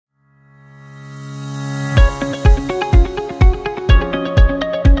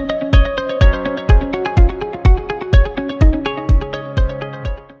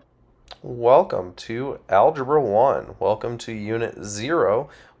welcome to Algebra 1. Welcome to Unit 0,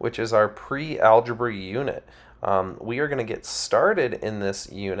 which is our pre-algebra unit. We are going to get started in this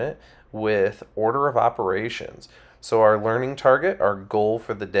unit with order of operations. So our learning target, our goal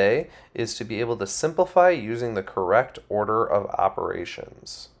for the day, is to be able to simplify using the correct order of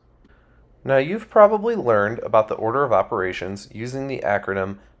operations. Now you've probably learned about the order of operations using the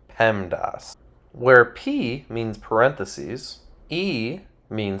acronym PEMDAS, where P means parentheses, E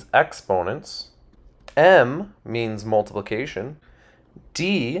means exponents, M means multiplication,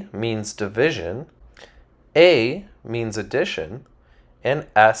 D means division, A means addition, and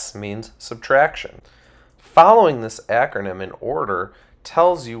S means subtraction. Following this acronym in order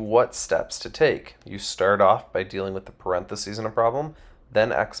tells you what steps to take. You start off by dealing with the parentheses in a problem,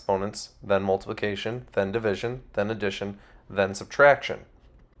 then exponents, then multiplication, then division, then addition, then subtraction.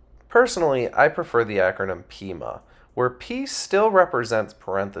 Personally, I prefer the acronym PEMA, where P still represents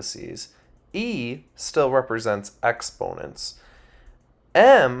parentheses, E still represents exponents,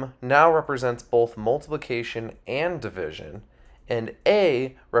 M now represents both multiplication and division, and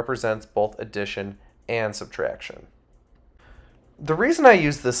A represents both addition and subtraction. The reason I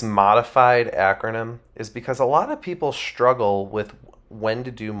use this modified acronym is because a lot of people struggle with when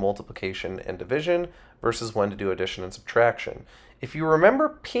to do multiplication and division versus when to do addition and subtraction. If you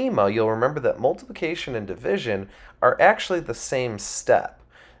remember PEMA, you'll remember that multiplication and division are actually the same step.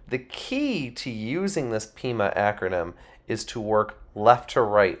 The key to using this PEMA acronym is to work left to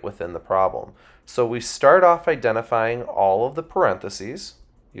right within the problem. So we start off identifying all of the parentheses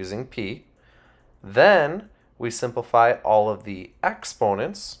using P. Then we simplify all of the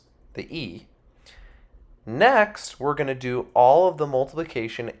exponents, the E. Next, we're going to do all of the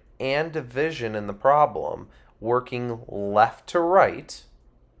multiplication and division in the problem, working left to right.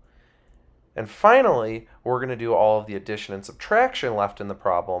 And finally, we're going to do all of the addition and subtraction left in the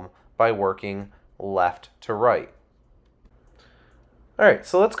problem by working left to right. All right,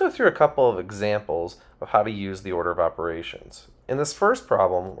 so let's go through a couple of examples of how to use the order of operations. In this first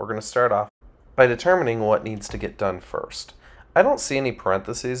problem, we're going to start off by determining what needs to get done first. I don't see any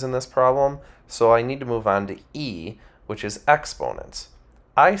parentheses in this problem, so I need to move on to E, which is exponents.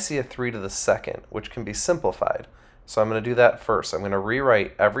 I see a 3 to the second, which can be simplified. So I'm going to do that first. I'm going to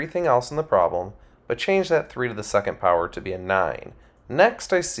rewrite everything else in the problem, but change that 3 to the second power to be a 9.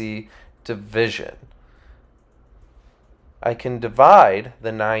 Next, I see division. I can divide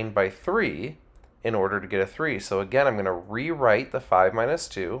the 9 by 3 in order to get a 3. So again, I'm going to rewrite the 5 minus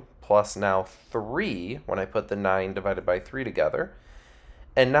 2 plus now 3 when I put the 9 divided by 3 together.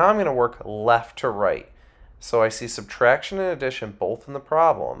 And now I'm going to work left to right. So I see subtraction and addition both in the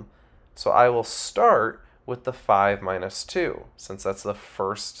problem. So I will start with the 5 minus 2, since that's the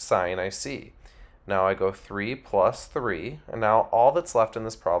first sign I see. Now I go 3 plus 3, and now all that's left in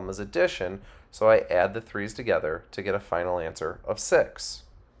this problem is addition, so I add the 3's together to get a final answer of 6.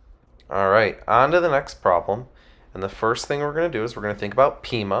 All right, on to the next problem. And the first thing we're going to do is we're going to think about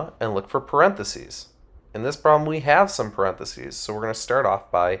PEMA and look for parentheses. In this problem, we have some parentheses, so we're going to start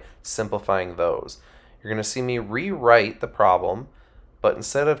off by simplifying those. You're going to see me rewrite the problem, but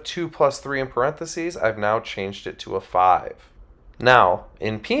instead of 2 plus 3 in parentheses, I've now changed it to a 5. Now,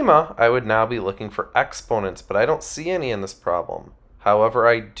 in PEMA, I would now be looking for exponents, but I don't see any in this problem. However,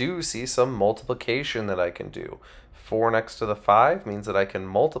 I do see some multiplication that I can do. 4 next to the 5 means that I can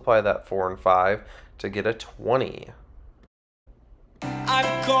multiply that 4 and 5 to get a 20.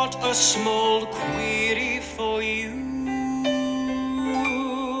 I've got a small query for you.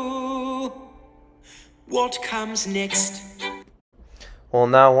 What comes next? Well,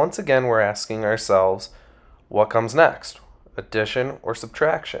 now once again we're asking ourselves, what comes next? Addition or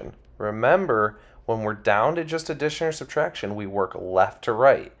subtraction? Remember, when we're down to just addition or subtraction, we work left to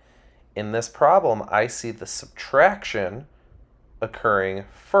right. In this problem, I see the subtraction occurring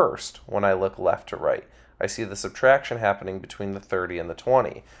first when I look left to right. I see the subtraction happening between the 30 and the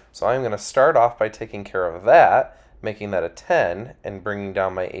 20. So I'm going to start off by taking care of that, making that a 10 and bringing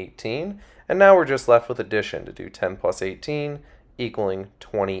down my 18. And now we're just left with addition to do 10 plus 18 equaling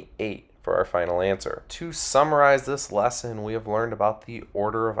 28 for our final answer. To summarize this lesson, we have learned about the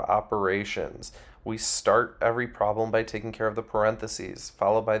order of operations. We start every problem by taking care of the parentheses,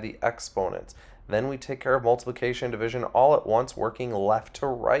 followed by the exponents. Then we take care of multiplication and division all at once, working left to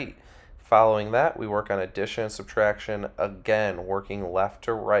right. Following that, we work on addition and subtraction, again, working left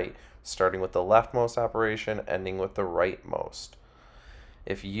to right, starting with the leftmost operation, ending with the rightmost.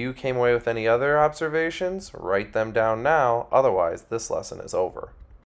 If you came away with any other observations, write them down now. Otherwise, this lesson is over.